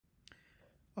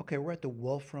Okay, we're at the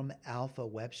Wolfram Alpha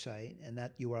website, and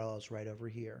that URL is right over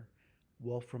here,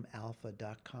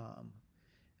 wolframalpha.com.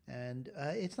 And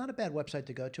it's not a bad website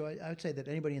to go to. I would say that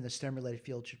anybody in the STEM-related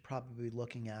field should probably be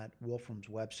looking at Wolfram's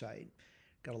website.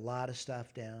 Got a lot of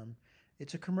stuff down.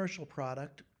 It's a commercial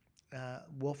product.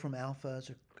 Wolfram Alpha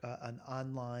is an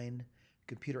online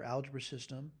computer algebra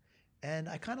system, and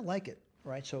I kind of like it,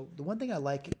 right? So the one thing I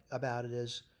like about it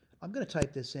is I'm going to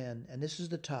type this in, and this is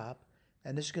the top,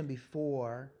 and this is going to be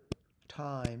 4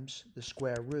 times the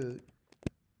square root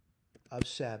of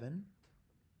 7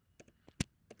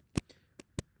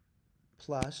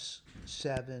 plus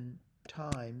 7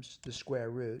 times the square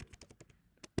root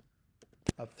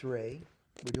of 3.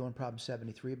 We're doing problem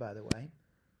 73, by the way.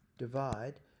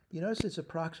 Divide. You notice it's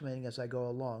approximating as I go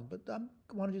along, but I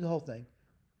want to do the whole thing.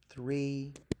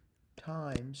 3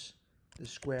 times the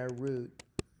square root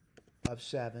of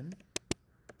 7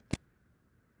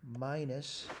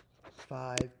 minus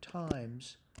 5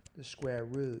 times the square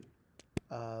root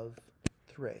of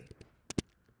 3.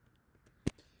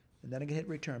 And then I can hit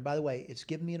return. By the way, it's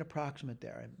giving me an approximate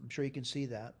there. I'm sure you can see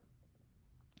that.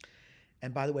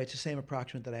 And by the way, it's the same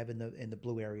approximate that I have in the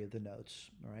blue area of the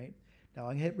notes. All right. Now I'm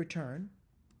going to hit return.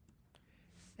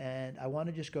 And I want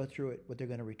to just go through it, what they're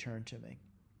going to return to me.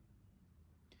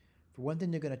 For one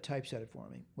thing, they're going to typeset it for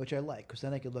me, which I like, because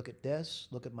then I can look at this,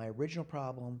 look at my original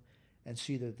problem, and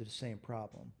see that they're the same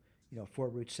problem. 4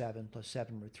 root 7 plus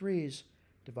 7 root 3s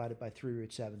divided by 3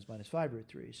 root 7s minus 5 root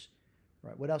 3s.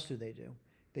 Right. What else do?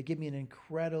 They give me an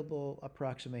incredible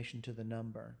approximation to the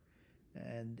number.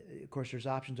 And of course, there's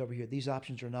options over here. These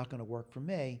options are not going to work for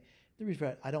me. The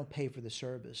reason I don't pay for the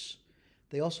service.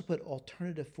 They also put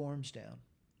alternative forms down.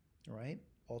 All right,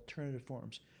 alternative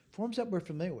forms that we're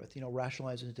familiar with.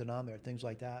 Rationalizing the denominator, things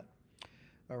like that.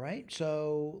 All right,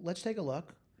 so let's take a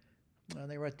look.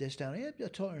 They write this down. Yeah,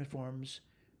 alternative forms.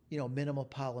 Minimal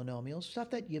polynomials, stuff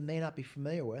that you may not be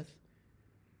familiar with.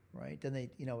 Right? Then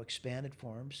they, expanded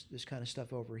forms, this kind of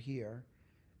stuff over here.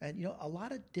 And, a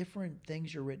lot of different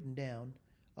things are written down.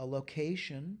 A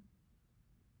location,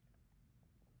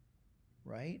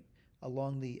 right?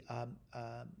 Along the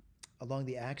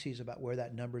axes about where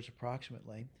that number is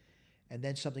approximately. And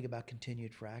then something about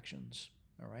continued fractions,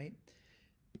 all right?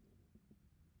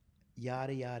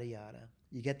 Yada, yada, yada.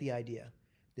 You get the idea.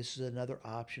 This is another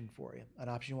option for you. An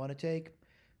option you want to take?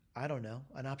 I don't know.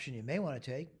 An option you may want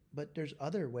to take, but there's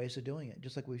other ways of doing it,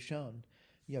 just like we've shown.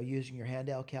 Using your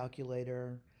handheld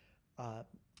calculator,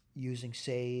 using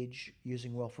Sage,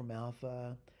 using Wolfram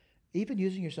Alpha, even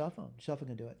using your cell phone. Your cell phone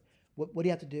can do it. What do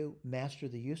you have to do? Master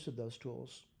the use of those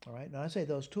tools. All right. Now I say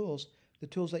those tools, the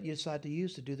tools that you decide to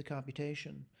use to do the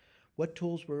computation. What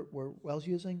tools were Wells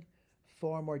using?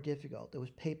 Far more difficult. It was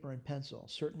paper and pencil.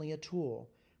 Certainly a tool,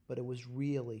 but it was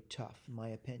really tough, in my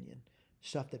opinion.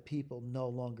 Stuff that people no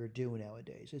longer do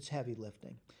nowadays. It's heavy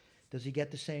lifting. Does he get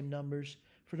the same numbers?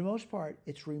 For the most part,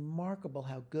 it's remarkable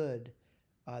how good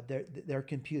their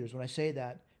computers. When I say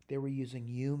that, they were using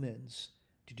humans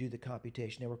to do the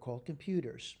computation. They were called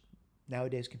computers.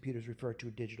 Nowadays, computers refer to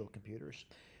digital computers.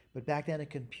 But back then, a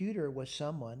computer was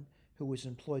someone who was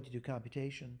employed to do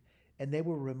computation, and they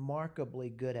were remarkably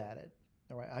good at it.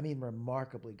 All right, I mean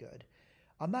remarkably good.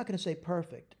 I'm not going to say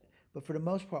perfect, but for the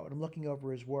most part, when I'm looking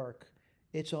over his work,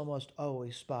 it's almost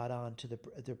always spot on to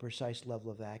the precise level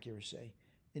of accuracy.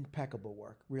 Impeccable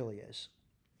work, really is.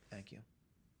 Thank you.